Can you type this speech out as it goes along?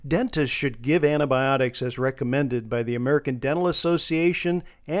Dentists should give antibiotics as recommended by the American Dental Association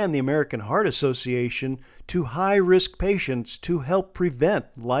and the American Heart Association to high-risk patients to help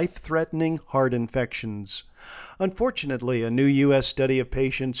prevent life-threatening heart infections. Unfortunately, a new U.S. study of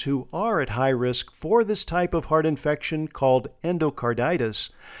patients who are at high risk for this type of heart infection called endocarditis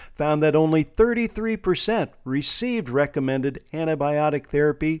found that only 33% received recommended antibiotic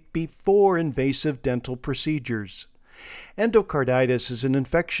therapy before invasive dental procedures. Endocarditis is an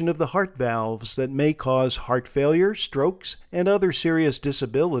infection of the heart valves that may cause heart failure, strokes, and other serious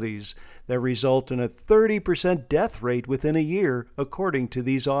disabilities that result in a 30% death rate within a year, according to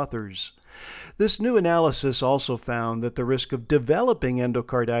these authors. This new analysis also found that the risk of developing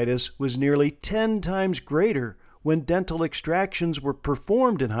endocarditis was nearly 10 times greater when dental extractions were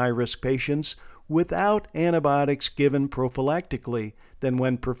performed in high-risk patients without antibiotics given prophylactically than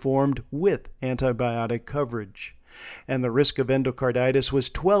when performed with antibiotic coverage. And the risk of endocarditis was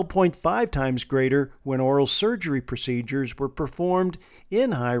 12.5 times greater when oral surgery procedures were performed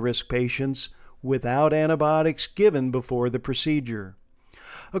in high-risk patients without antibiotics given before the procedure.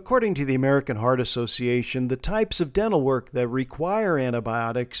 According to the American Heart Association, the types of dental work that require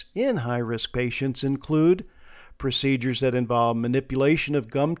antibiotics in high-risk patients include procedures that involve manipulation of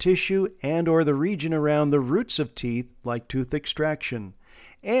gum tissue and/or the region around the roots of teeth, like tooth extraction,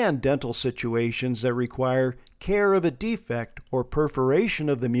 and dental situations that require care of a defect or perforation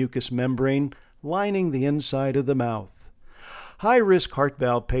of the mucous membrane lining the inside of the mouth. High-risk heart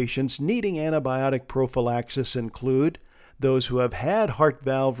valve patients needing antibiotic prophylaxis include those who have had heart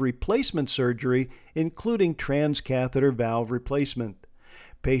valve replacement surgery, including transcatheter valve replacement,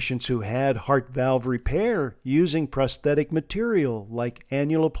 patients who had heart valve repair using prosthetic material like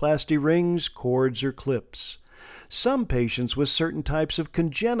annuloplasty rings, cords, or clips, some patients with certain types of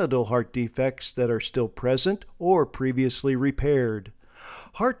congenital heart defects that are still present or previously repaired,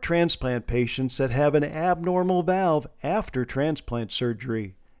 heart transplant patients that have an abnormal valve after transplant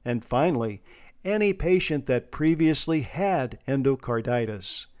surgery, and finally, any patient that previously had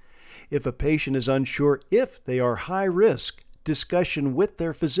endocarditis. If a patient is unsure if they are high risk, discussion with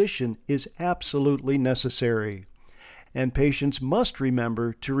their physician is absolutely necessary. And patients must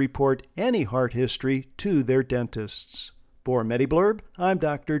remember to report any heart history to their dentists. For MediBlurb, I'm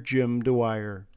Dr. Jim Dwyer.